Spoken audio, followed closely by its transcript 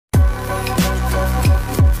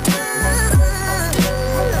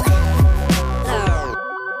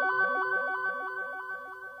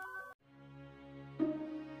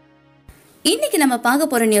இன்னைக்கு நம்ம பார்க்க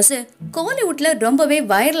போற நியூஸ் கோலிவுட்ல ரொம்பவே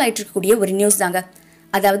வைரல் ஆயிட்டு இருக்கக்கூடிய ஒரு நியூஸ் தாங்க.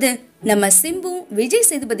 அதாவது நம்ம சிம்பு விஜய்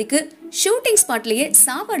சேதுபதிக்கு ஷூட்டிங் ஸ்பாட்லயே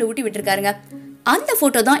சாப்பாடு ஊட்டி விட்டுருக்காருங்க. அந்த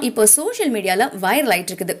போட்டோ தான் இப்போ சோசியல் மீடியால வைரல்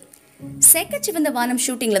ஆயிட்டு இருக்குது. செக்கச்சிவந்த வானம்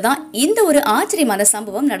ஷூட்டிங்ல தான் இந்த ஒரு ஆச்சரியமான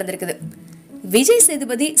சம்பவம் நடந்திருக்குது. விஜய்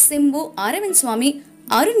சேதுபதி, சிம்பு, அரவிந்த் சுவாமி,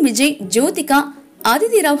 அருண் விஜய், ஜோதிகா,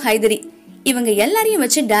 அதிதி ராவ் ஹைதரி இவங்க எல்லாரையும்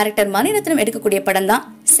வச்சு டைரக்டர் மணிரத்னம் எடுக்கக்கூடிய படம் தான்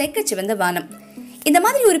செக்கச்சிவந்த வானம். இந்த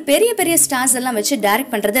மாதிரி ஒரு பெரிய பெரிய ஸ்டார்ஸ் எல்லாம் வச்சு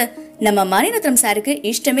டைரக்ட் பண்றது நம்ம மணிரத்னம் சாருக்கு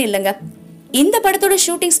இஷ்டமே இல்லைங்க. இந்த படத்தோட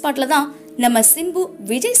ஷூட்டிங் ஸ்பாட்ல தான் நம்ம சிம்பு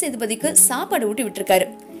விஜய் சேதுபதிக்கு சாப்பாடு ஊட்டி விட்டுருக்காரு.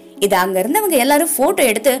 இது அங்க இருந்தவங்க எல்லாரும் போட்டோ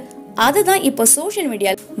எடுத்து அதை தான் இப்போ சோசியல்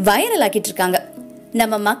மீடியா வைரல் ஆக்கிட்டு இருக்காங்க.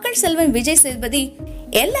 நம்ம மக்கள் செல்வன் விஜய் சேதுபதி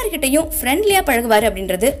எல்லார்கிட்டையும் ஃப்ரெண்ட்லியா பழகுவாரு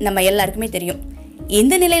அப்படின்றது நம்ம எல்லாருக்குமே தெரியும்.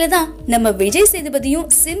 இந்த நிலையில தான் நம்ம விஜய் சேதுபதியும்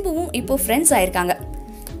சிம்புவும் இப்போ ஃப்ரெண்ட்ஸ் ஆயிருக்காங்க.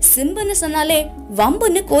 சிம்புன்னு சொன்னாலே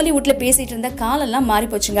வம்புன்னு கோலிவுட்ல பேசிட்டு இருந்த காலெல்லாம் மாறி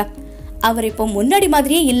போச்சுங்க. அவர் இப்போ முன்னாடி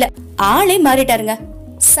மாதிரியே இல்ல, ஆளே மாறிட்டாருங்க.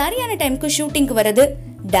 சரியான டைமுக்கு ஷூட்டிங்க்கு வர்றது,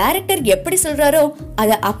 டைரக்டர் எப்படி சொல்றாரோ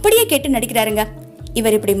அதை அப்படியே கேட்டு நடிக்கிறாருங்க.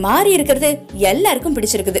 இவர் இப்படி மாறி இருக்கிறது எல்லாருக்கும்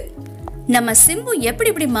பிடிச்சிருக்குது. நம்ம சிம்பு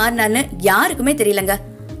எப்படி இப்படி மாறினான்னு யாருக்குமே தெரியலங்க.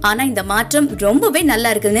 ஆனா இந்த மாற்றம் ரொம்பவே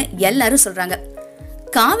நல்லா இருக்குன்னு எல்லாரும் சொல்றாங்க.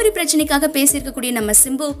 காவிரி பிரச்சனைக்காக பேசியிருக்கக்கூடிய நம்ம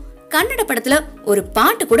சிம்பு கன்னட படத்துல ஒரு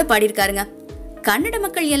பாட்டு கூட பாடியிருக்காருங்க. கன்னட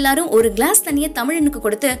மக்கள் எல்லாரும் ஒரு கிளாஸ் தண்ணிய தமிழனுக்கு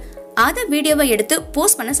கொடுத்து அத வீடியோவை எடுத்து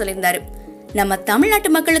போஸ்ட் பண்ண சொல்லியிருந்தாரு. நம்ம தமிழ்நாட்டு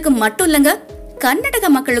மக்களுக்கு மட்டும் இல்லங்க, கர்நாடக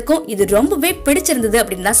மக்களுக்கும் இது ரொம்பவே பிடிச்சிருந்தது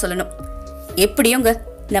அப்படின்னு தான் சொல்லணும். எப்படியோங்க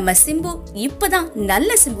நம்ம சிம்பு இப்பதான்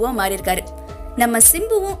நல்ல சிம்புவா மாறி இருக்காரு. நம்ம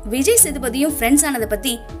சிம்புவும் விஜய் சேதுபதியும் ஃப்ரெண்ட்ஸ் ஆனதை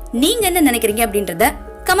பத்தி நீங்க என்ன நினைக்கிறீங்க அப்படின்றத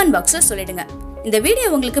கமெண்ட் பாக்ஸ்ல சொல்லிடுங்க. இந்த வீடியோ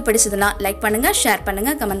உங்களுக்கு பிடிச்சதுன்னா லைக் பண்ணுங்க, ஷேர்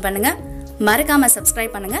பண்ணுங்க, கமெண்ட் பண்ணுங்க, மறக்காம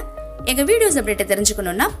சப்ஸ்கிரைப் பண்ணுங்க. எங்க வீடியோஸ் அப்டேட்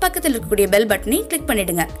தெரிஞ்சுக்கணும்னா பக்கத்தில் இருக்கக்கூடிய பெல் பட்டனை கிளிக்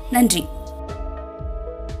பண்ணிடுங்க. நன்றி.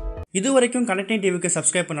 இதுவரைக்கும் கனெக்டிங் டிவிக்கு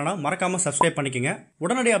சப்ஸ்கிரைப் பண்ணனா மறக்காம சப்ஸ்கிரைப் பண்ணிக்கங்க.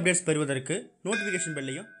 உடனடி அப்டேட்ஸ் பெறுவதற்கு நோட்டிபிகேஷன்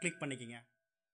பெல்லையும் கிளிக் பண்ணிக்கங்க.